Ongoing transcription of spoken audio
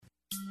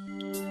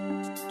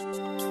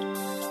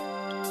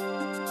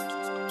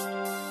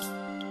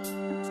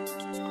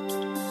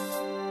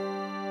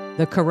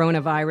The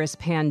coronavirus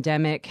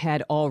pandemic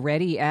had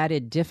already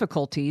added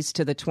difficulties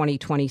to the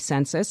 2020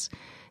 census.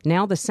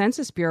 Now the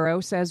Census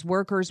Bureau says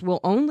workers will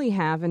only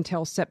have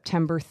until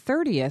September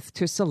 30th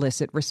to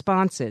solicit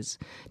responses,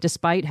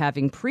 despite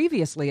having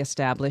previously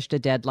established a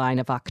deadline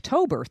of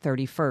October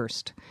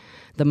 31st.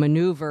 The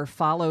maneuver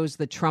follows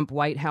the Trump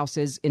White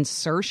House's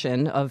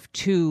insertion of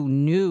two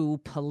new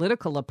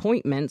political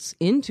appointments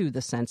into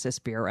the Census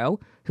Bureau,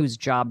 whose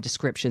job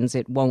descriptions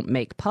it won't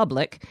make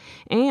public,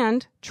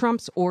 and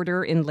Trump's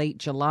order in late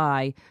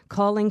July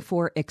calling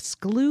for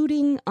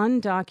excluding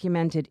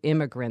undocumented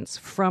immigrants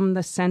from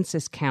the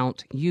census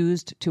count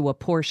used to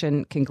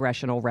apportion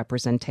congressional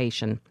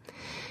representation.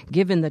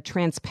 Given the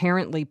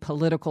transparently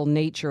political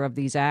nature of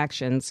these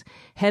actions,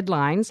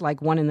 headlines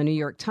like one in the New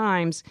York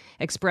Times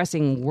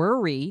expressing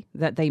worry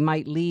that they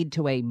might lead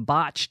to a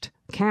botched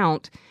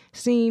count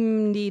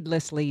seem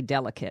needlessly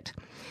delicate.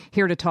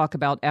 Here to talk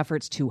about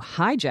efforts to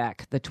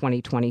hijack the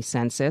 2020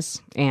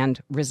 census and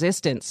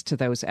resistance to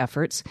those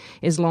efforts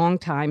is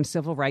longtime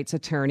civil rights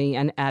attorney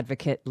and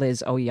advocate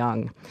Liz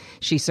O'Young.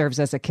 She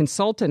serves as a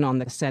consultant on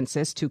the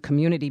census to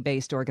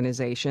community-based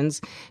organizations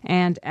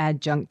and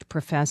adjunct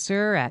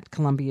professor at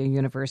Columbia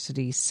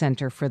University's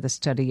Center for the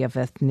Study of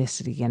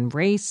Ethnicity and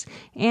Race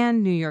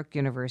and New York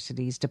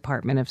University's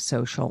Department of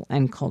Social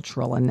and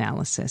Cultural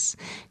Analysis.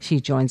 She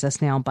joins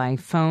us now by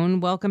phone.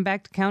 Welcome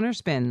back to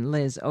Counterspin,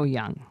 Liz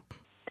O'Young.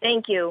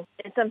 Thank you.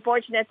 It's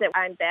unfortunate that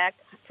I'm back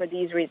for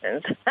these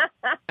reasons.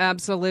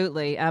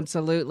 Absolutely.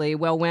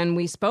 Well, when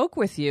we spoke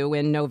with you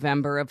in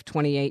November of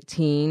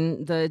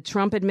 2018, the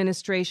Trump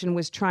administration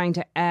was trying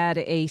to add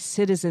a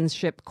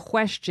citizenship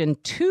question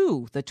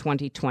to the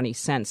 2020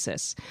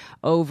 census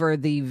over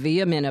the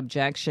vehement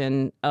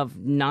objection of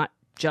not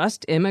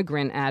just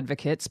immigrant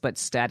advocates, but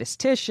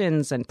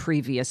statisticians and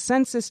previous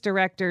census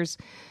directors.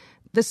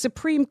 The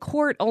Supreme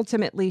Court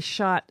ultimately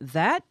shot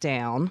that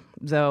down,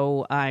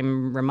 though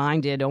I'm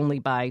reminded only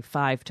by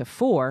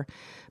 5-4.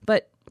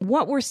 But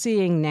what we're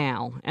seeing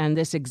now, and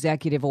this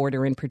executive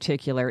order in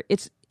particular,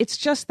 it's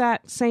just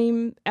that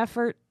same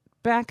effort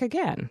back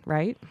again,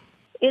 right?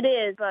 It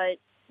is, but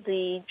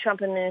the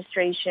Trump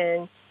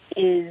administration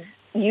is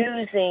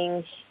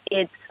using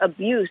its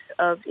abuse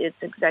of its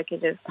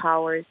executive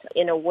powers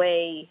in a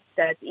way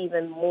that's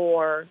even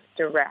more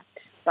direct,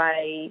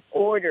 by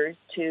orders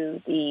to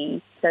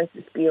the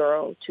Census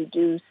Bureau to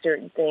do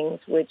certain things,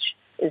 which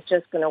is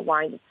just going to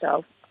wind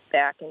itself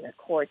back in the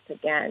courts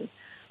again.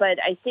 But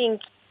I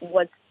think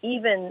what's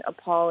even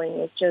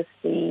appalling is just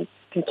the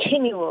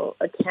continual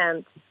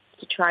attempt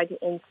to try to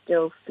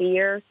instill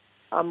fear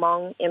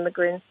among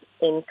immigrants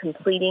in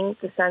completing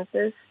the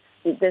census.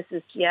 This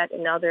is yet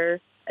another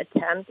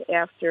attempt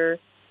after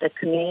the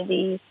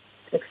community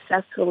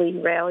successfully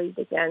rallied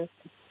against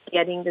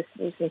getting the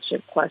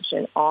citizenship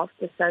question off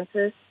the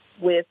census.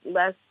 With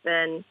less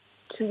than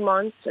 2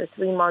 months or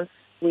 3 months,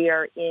 we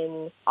are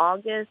in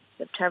August,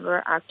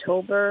 September,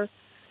 October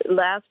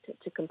left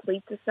to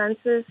complete the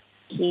census.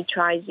 He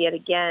tries yet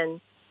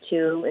again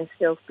to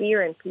instill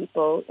fear in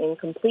people in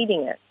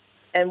completing it.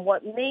 And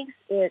what makes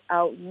it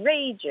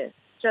outrageous,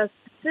 just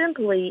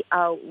simply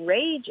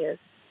outrageous,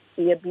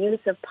 the abuse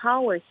of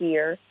power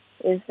here,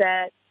 is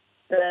that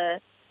the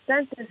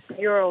Census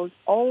Bureau's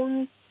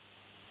own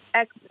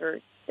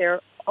experts,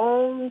 their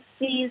own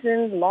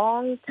seasoned,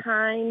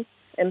 long-time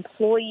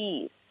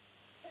employees,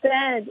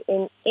 said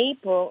in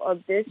April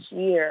of this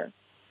year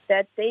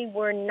that they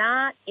were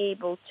not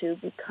able to,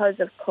 because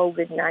of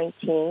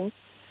COVID-19,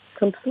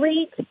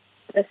 complete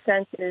the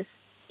census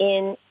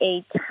in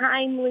a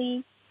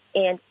timely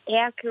and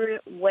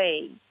accurate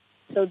way,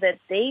 so that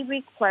they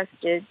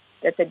requested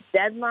that the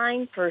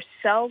deadline for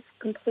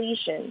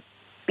self-completion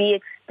be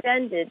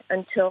extended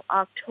until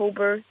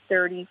October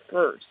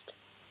 31st.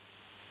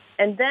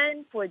 And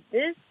then for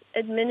this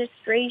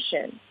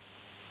administration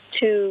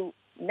to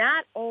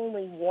not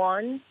only,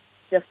 one,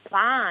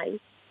 defy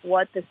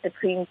what the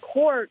Supreme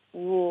Court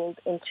ruled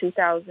in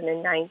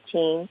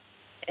 2019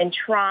 and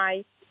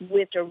try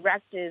with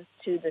directives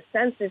to the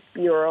Census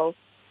Bureau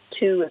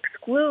to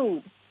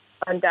exclude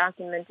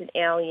undocumented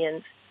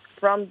aliens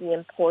from the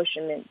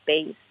apportionment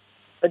base,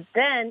 but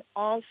then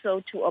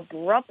also to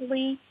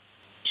abruptly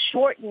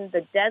shorten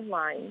the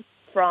deadline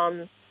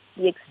from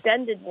the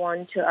extended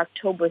one to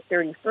October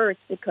 31st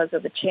because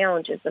of the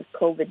challenges of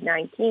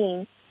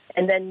COVID-19,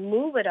 and then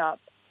move it up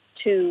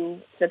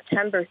to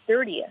September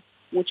 30th,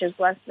 which is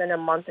less than a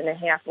month and a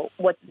half,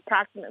 what's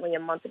approximately a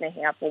month and a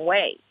half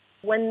away.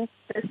 When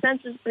the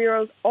Census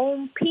Bureau's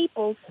own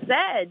people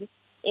said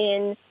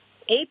in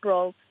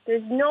April,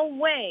 there's no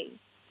way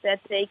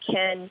that they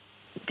can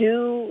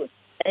do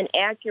an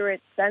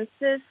accurate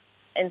census,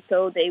 and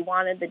so they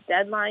wanted the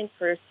deadline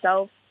for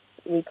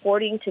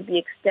self-reporting to be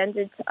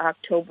extended to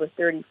October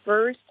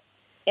 31st,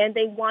 and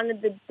they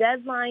wanted the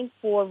deadline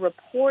for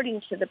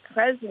reporting to the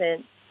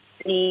president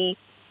the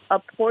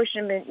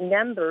apportionment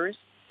numbers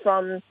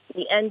from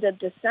the end of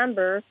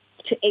December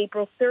to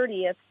April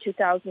 30th,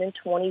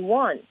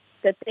 2021,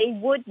 that they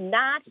would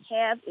not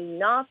have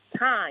enough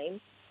time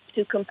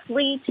to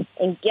complete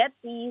and get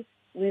these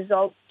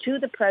results to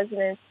the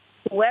president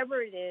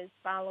whoever it is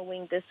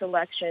following this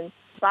election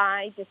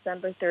by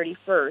December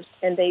 31st,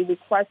 and they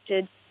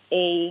requested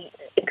a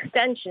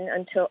extension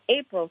until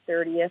April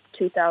 30th,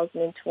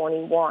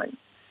 2021.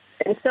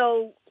 And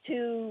so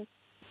to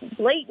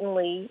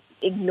blatantly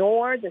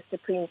ignore the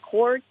Supreme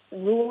Court's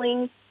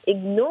ruling,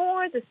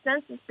 ignore the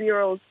Census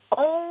Bureau's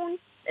own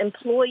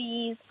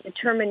employees'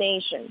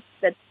 determination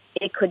that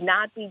it could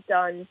not be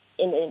done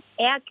in an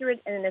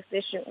accurate and an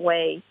efficient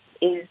way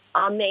is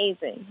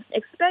amazing,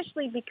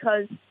 especially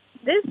because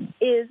this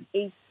is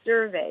a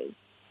survey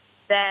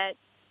that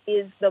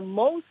is the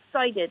most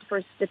cited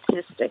for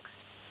statistics.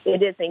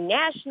 It is a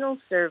national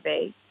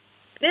survey.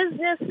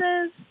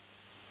 Businesses,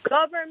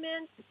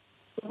 government,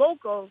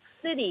 local,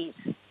 cities,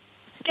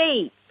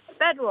 state,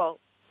 federal,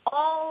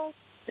 all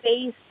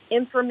base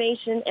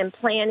information and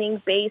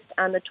planning based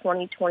on the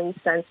 2020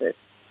 census.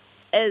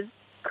 As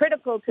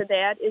critical to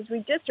that is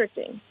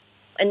redistricting,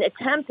 an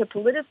attempt to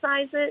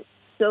politicize it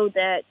so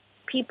that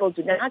people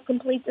do not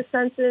complete the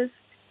census,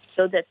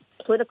 so that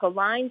political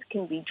lines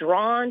can be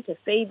drawn to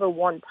favor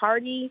one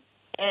party,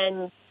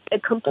 and a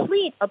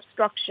complete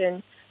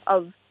obstruction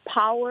of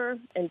power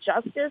and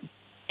justice,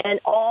 and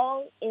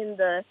all in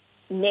the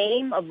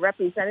name of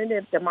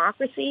representative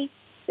democracy.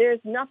 There's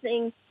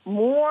nothing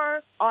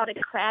more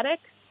autocratic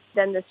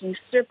than this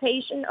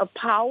usurpation of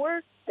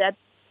power that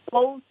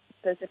both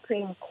the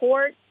Supreme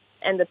Court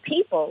and the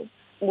people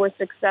were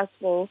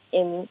successful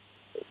in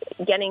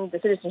getting the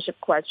citizenship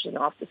question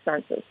off the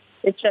census.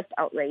 It's just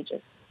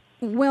outrageous.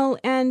 Well,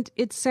 and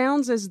it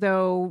sounds as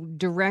though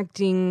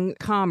directing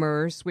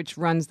Commerce, which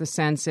runs the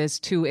census,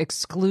 to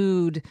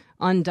exclude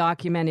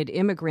undocumented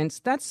immigrants,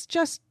 that's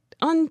just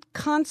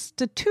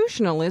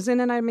unconstitutional, isn't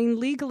it? I mean,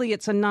 legally,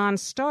 it's a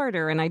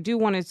non-starter. And I do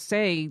want to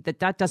say that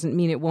that doesn't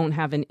mean it won't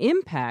have an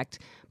impact,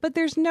 but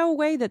there's no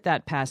way that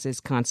that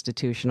passes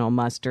constitutional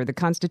muster. The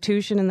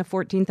Constitution and the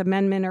 14th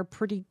Amendment are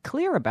pretty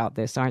clear about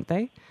this, aren't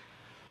they?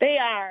 They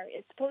are.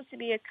 It's supposed to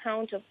be a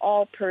count of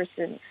all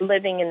persons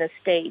living in the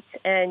state.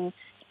 And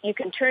you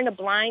can turn a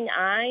blind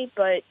eye,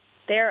 but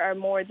there are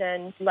more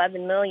than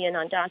 11 million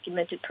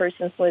undocumented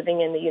persons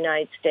living in the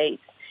United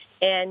States.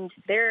 And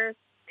they're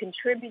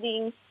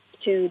contributing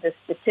to the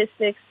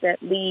statistics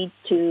that lead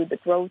to the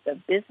growth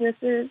of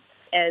businesses,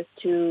 as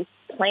to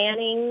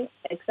planning,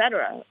 et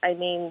cetera. I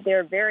mean,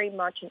 they're very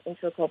much an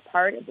integral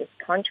part of this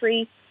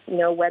country,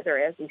 whether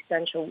as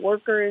essential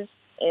workers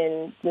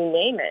and you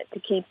name it, to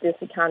keep this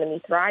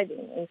economy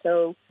thriving. And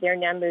so their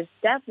numbers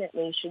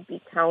definitely should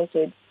be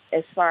counted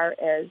as far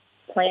as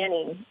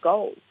planning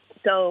goes.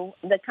 So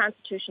the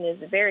Constitution is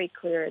very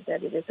clear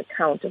that it is a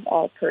count of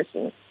all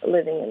persons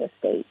living in the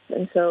states.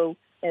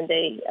 And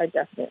they are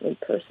definitely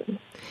persons.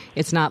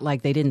 It's not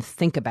like they didn't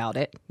think about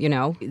it,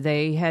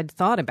 They had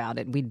thought about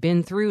it. We'd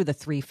been through the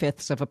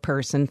 3/5 of a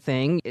person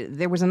thing.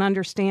 There was an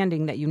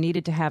understanding that you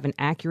needed to have an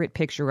accurate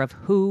picture of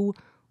who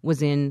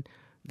was in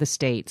the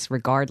states,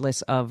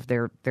 regardless of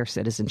their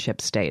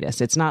citizenship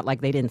status. It's not like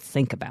they didn't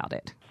think about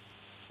it.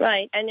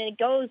 Right. And it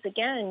goes,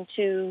 again,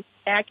 to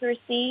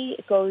accuracy.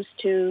 It goes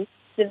to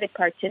civic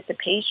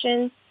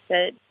participation,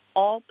 that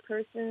all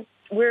persons,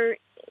 we're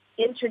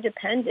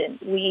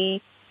interdependent.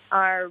 We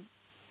are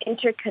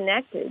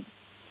interconnected.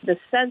 The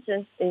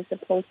census is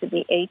supposed to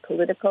be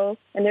apolitical,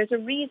 and there's a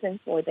reason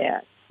for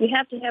that. You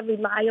have to have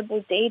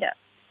reliable data.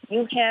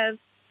 You have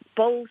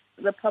both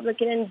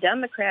Republican and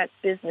Democrat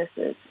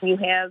businesses. You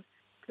have,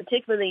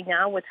 particularly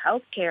now with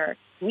healthcare,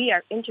 we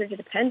are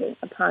interdependent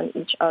upon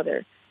each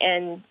other,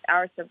 and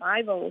our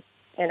survival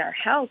and our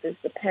health is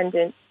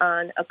dependent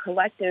on a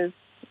collective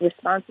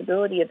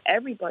responsibility of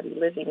everybody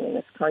living in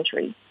this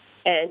country.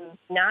 And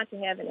not to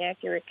have an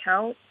accurate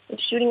count is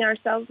shooting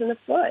ourselves in the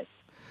foot.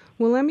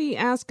 Well, let me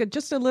ask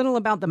just a little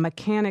about the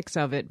mechanics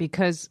of it,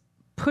 because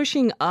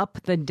pushing up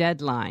the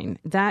deadline,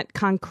 that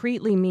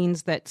concretely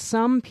means that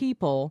some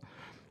people,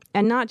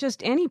 and not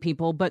just any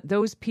people, but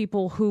those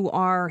people who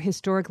are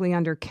historically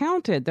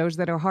undercounted, those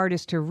that are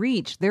hardest to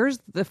reach, there's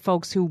the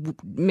folks who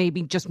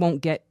maybe just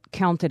won't get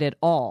counted at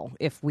all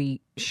if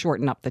we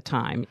shorten up the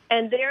time.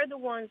 And they're the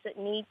ones that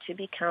need to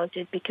be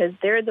counted, because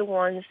they're the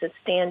ones that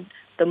stand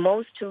the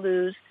most to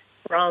lose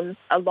from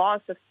a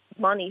loss of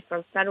money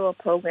from federal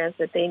programs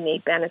that they may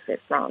benefit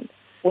from.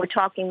 We're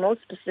talking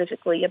most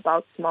specifically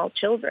about small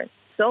children.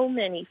 So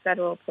many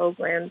federal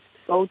programs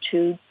go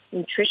to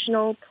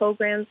nutritional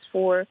programs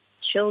for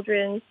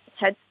children,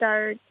 Head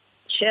Start,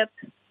 CHIP,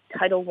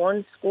 Title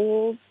I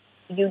schools,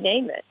 you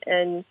name it.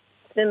 And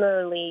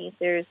similarly,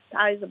 there's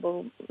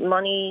sizable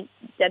money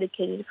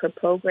dedicated for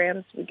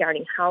programs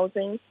regarding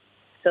housing.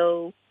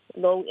 So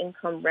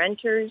low-income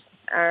renters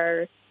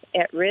are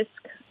at risk.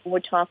 We're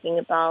talking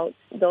about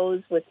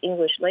those with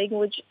English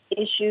language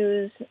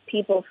issues,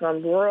 people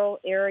from rural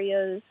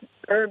areas,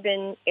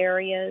 urban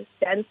areas,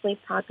 densely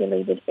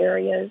populated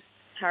areas,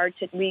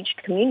 hard-to-reach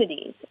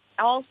communities.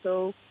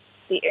 Also,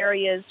 the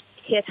areas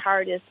hit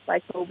hardest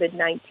by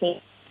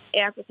COVID-19,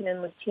 African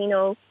and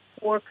Latino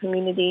poor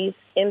communities,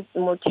 in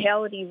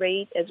mortality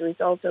rate as a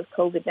result of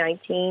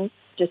COVID-19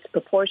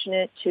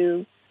 disproportionate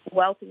to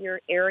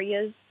wealthier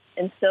areas.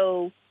 And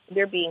so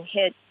they're being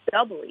hit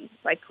doubly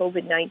by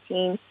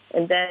COVID-19,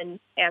 and then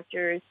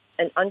after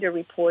an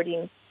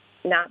underreporting,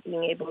 not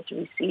being able to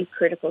receive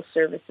critical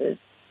services.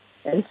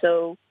 And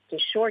so to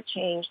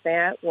shortchange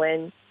that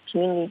when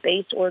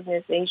community-based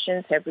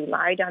organizations have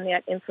relied on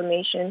that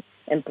information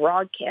and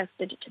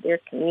broadcasted it to their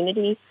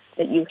community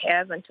that you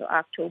have until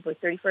October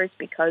 31st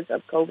because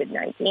of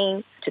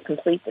COVID-19 to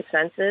complete the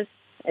census,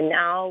 and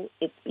now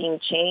it's being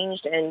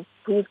changed, and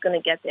who's going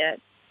to get that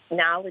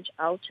knowledge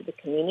out to the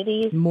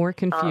communities? More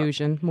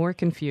confusion.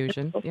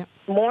 Yep.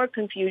 More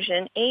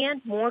confusion,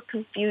 and more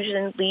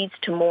confusion leads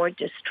to more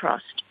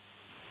distrust.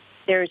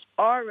 There's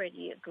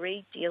already a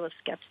great deal of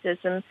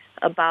skepticism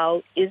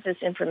about, is this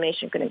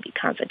information going to be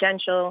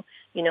confidential?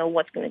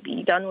 What's going to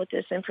be done with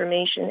this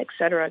information, et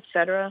cetera, et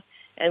cetera.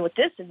 And with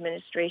this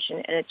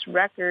administration and its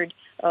record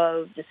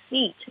of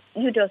deceit,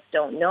 you just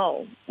don't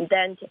know.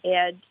 Then to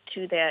add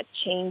to that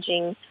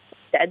changing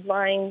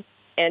deadlines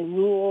and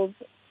rules,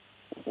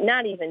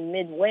 not even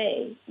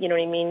midway, you know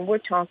what I mean? We're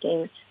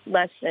talking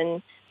less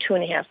than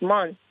 2.5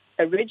 months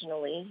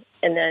originally,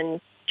 and then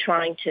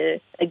trying to,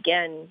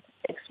 again,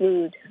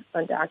 exclude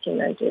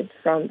undocumented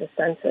from the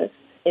census.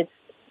 It's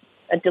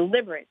a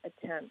deliberate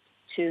attempt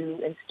to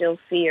instill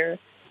fear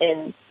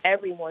in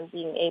everyone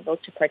being able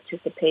to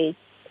participate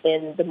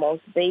in the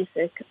most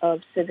basic of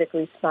civic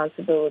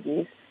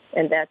responsibilities,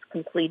 and that's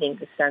completing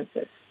the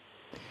census.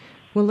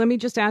 Well, let me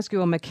just ask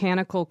you a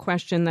mechanical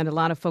question that a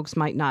lot of folks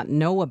might not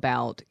know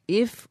about.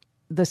 If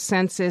the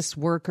census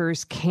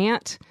workers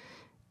can't,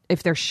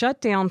 if they're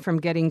shut down from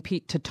getting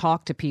to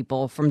talk to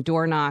people, from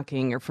door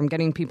knocking, or from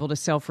getting people to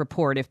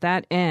self-report, if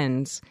that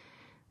ends,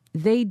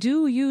 they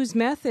do use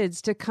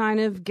methods to kind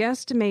of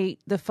guesstimate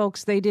the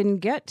folks they didn't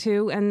get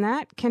to, and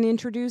that can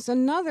introduce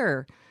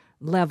another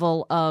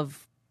level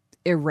of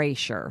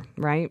erasure,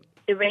 right?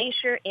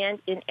 Erasure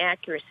and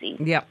inaccuracy.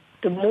 Yep.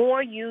 The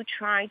more you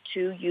try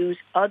to use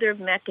other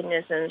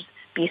mechanisms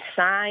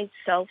besides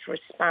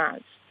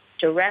self-response,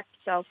 direct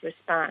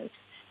self-response,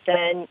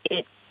 then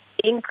it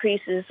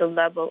increases the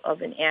level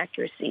of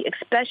inaccuracy,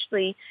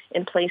 especially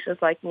in places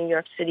like New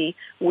York City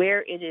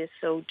where it is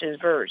so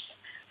diverse.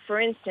 For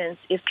instance,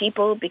 if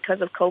people,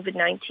 because of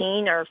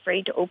COVID-19, are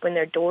afraid to open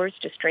their doors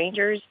to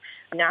strangers,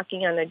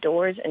 knocking on their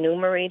doors,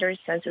 enumerators,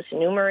 census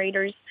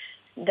enumerators,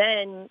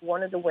 then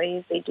one of the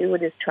ways they do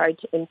it is try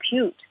to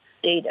impute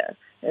data.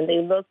 And they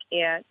look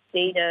at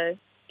data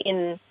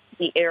in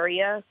the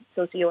area,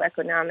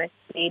 socioeconomic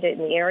data in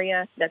the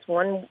area. That's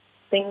one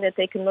thing that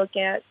they can look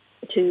at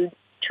to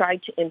try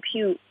to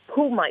impute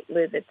who might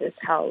live at this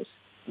house,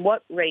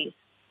 what race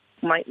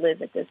might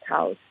live at this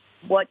house,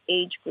 what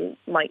age group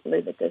might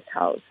live at this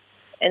house.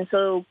 And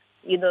so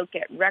you look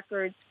at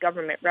records,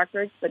 government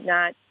records, but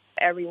not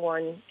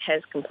everyone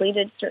has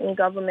completed certain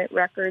government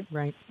records.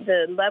 Right.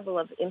 The level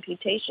of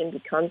imputation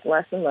becomes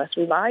less and less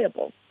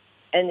reliable.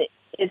 And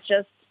it's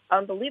just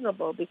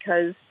unbelievable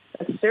because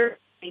a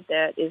survey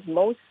that is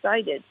most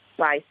cited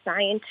by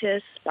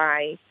scientists,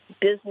 by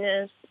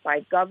business,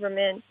 by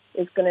government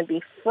is going to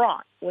be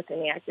fraught with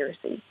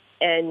inaccuracy.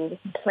 And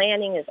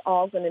planning is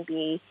all going to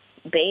be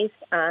based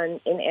on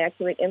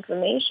inaccurate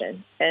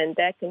information. And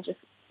that can just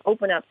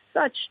open up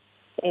such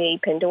a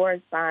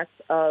Pandora's box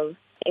of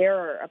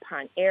error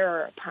upon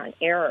error upon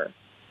error.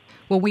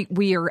 Well,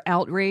 we are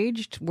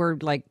outraged. We're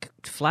like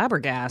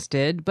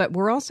flabbergasted, but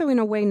we're also in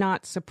a way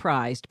not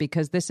surprised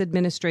because this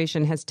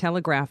administration has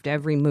telegraphed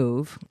every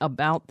move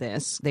about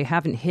this. They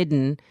haven't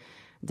hidden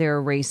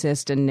their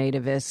racist and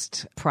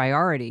nativist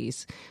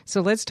priorities. So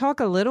let's talk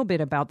a little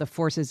bit about the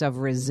forces of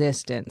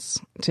resistance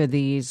to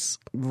these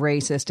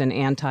racist and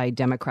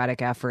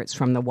anti-democratic efforts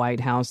from the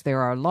White House.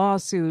 There are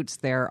lawsuits,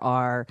 there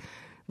are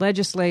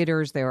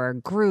legislators, there are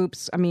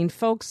groups. I mean,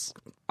 folks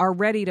are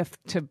ready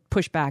to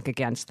push back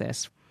against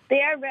this.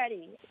 They are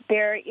ready.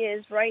 There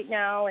is right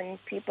now, and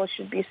people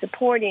should be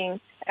supporting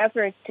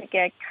efforts to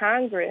get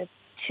Congress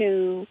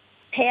to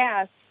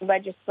pass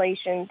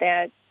legislation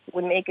that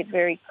would make it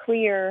very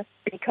clear,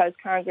 because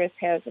Congress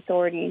has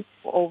authority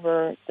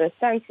over the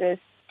census,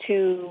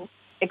 to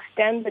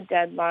extend the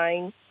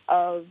deadline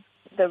of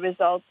the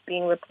results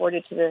being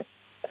reported to the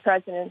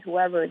president,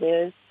 whoever it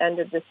is, end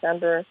of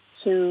December,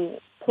 to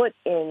put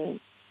in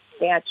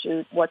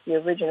statute what the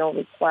original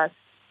request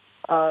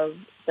of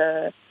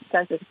the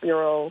Census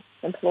Bureau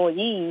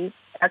employees,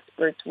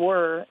 experts,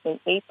 were in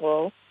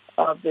April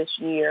of this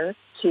year,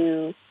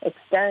 to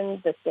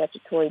extend the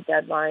statutory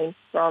deadline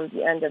from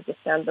the end of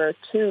December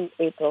to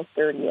April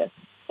 30th,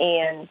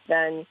 and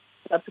then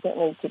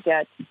subsequently to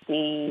get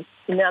the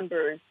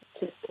numbers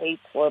to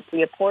states for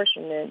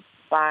reapportionment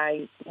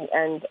by the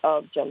end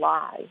of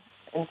July.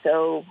 And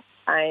so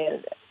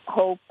I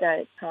hope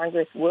that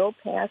Congress will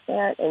pass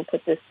that and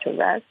put this to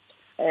rest.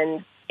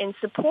 And in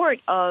support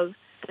of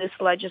this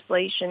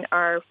legislation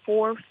are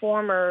 4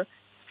 former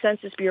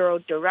Census Bureau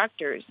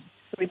directors,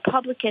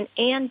 Republican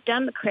and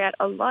Democrat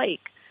alike,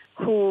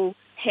 who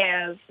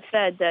have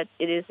said that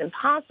it is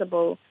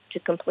impossible to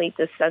complete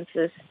the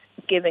census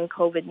given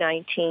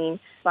COVID-19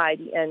 by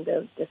the end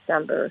of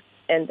December,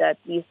 and that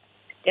these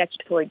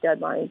statutory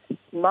deadlines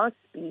must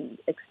be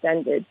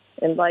extended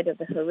in light of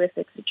the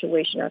horrific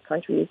situation our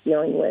country is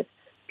dealing with.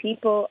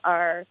 People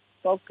are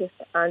focused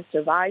on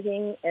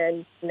surviving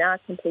and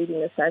not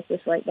completing the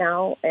census right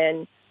now,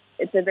 and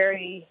it's a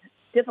very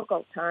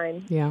difficult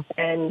time,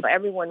 and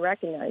everyone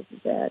recognizes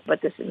that,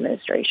 but this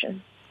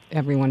administration.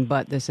 Everyone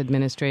but this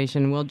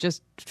administration. Well,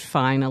 just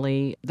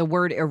finally, the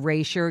word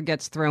erasure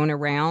gets thrown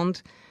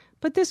around.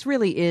 But this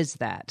really is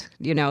that.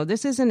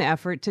 This is an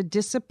effort to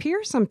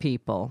disappear some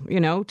people,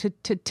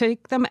 to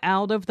take them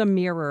out of the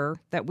mirror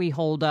that we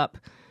hold up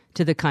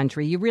to the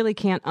country. You really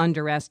can't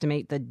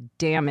underestimate the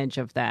damage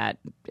of that,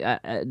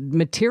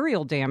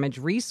 material damage,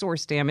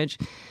 resource damage,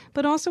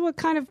 but also a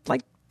kind of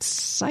like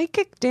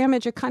psychic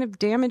damage, a kind of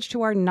damage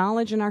to our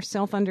knowledge and our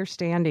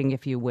self-understanding,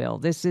 if you will.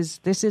 This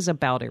is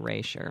about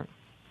erasure.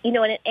 And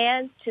it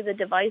adds to the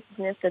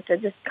divisiveness that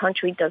this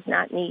country does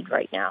not need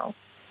right now.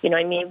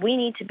 We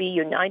need to be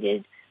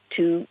united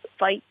to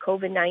fight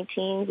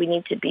COVID-19. We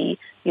need to be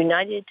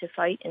united to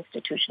fight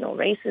institutional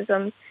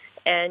racism.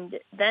 And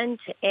then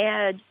to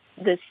add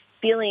this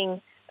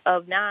feeling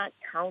of not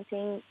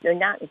counting, they're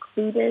not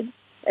included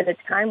at a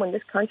time when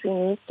this country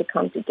needs to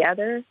come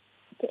together.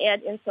 To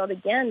add insult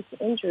again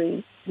to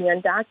injury, the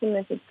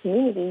undocumented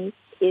community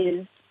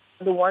is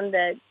the one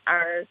that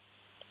are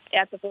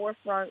at the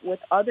forefront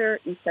with other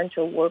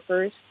essential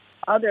workers,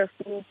 other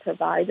food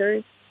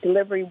providers,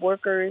 delivery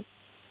workers,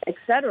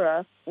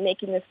 etc.,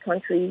 making this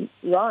country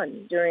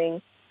run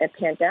during a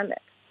pandemic.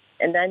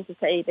 And then to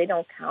say they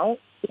don't count,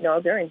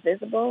 they're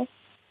invisible.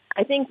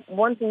 I think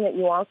one thing that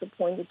you also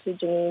pointed to,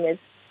 Janine, is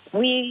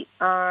we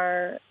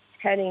are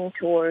heading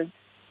towards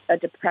a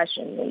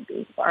depression,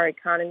 maybe. Our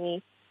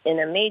economy in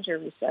a major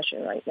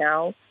recession right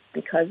now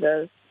because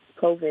of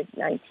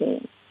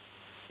COVID-19.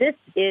 This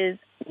is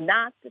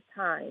not the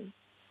time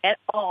at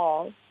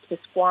all to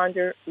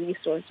squander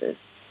resources.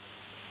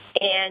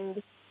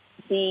 And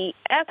the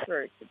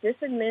effort that this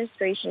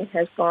administration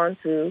has gone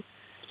through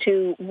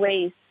to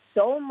waste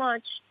so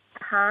much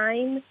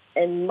time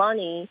and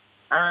money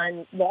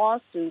on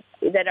lawsuits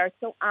that are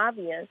so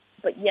obvious,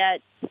 but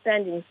yet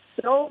spending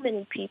so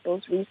many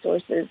people's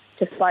resources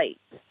to fight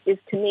is,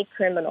 to me,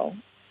 criminal.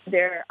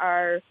 There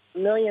are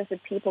millions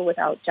of people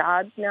without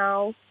jobs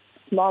now.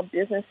 Small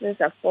businesses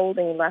are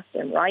folding left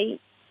and right.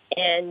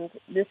 And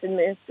this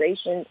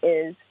administration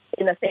is,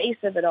 in the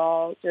face of it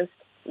all, just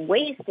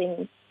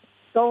wasting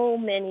so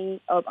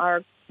many of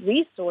our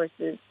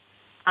resources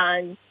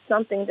on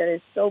something that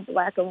is so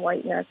black and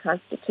white in our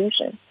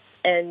Constitution.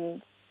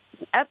 And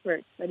the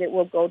effort that it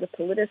will go to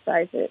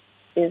politicize it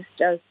is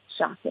just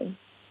shocking.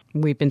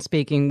 We've been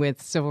speaking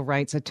with civil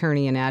rights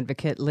attorney and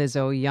advocate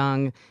Lizzo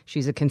Young.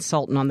 She's a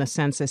consultant on the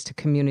census to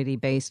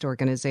community-based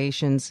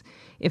organizations.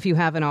 If you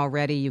haven't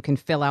already, you can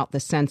fill out the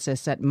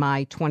census at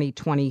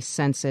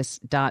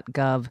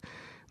my2020census.gov.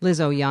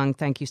 Lizzo Young,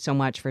 thank you so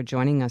much for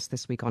joining us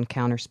this week on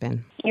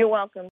Counterspin. You're welcome.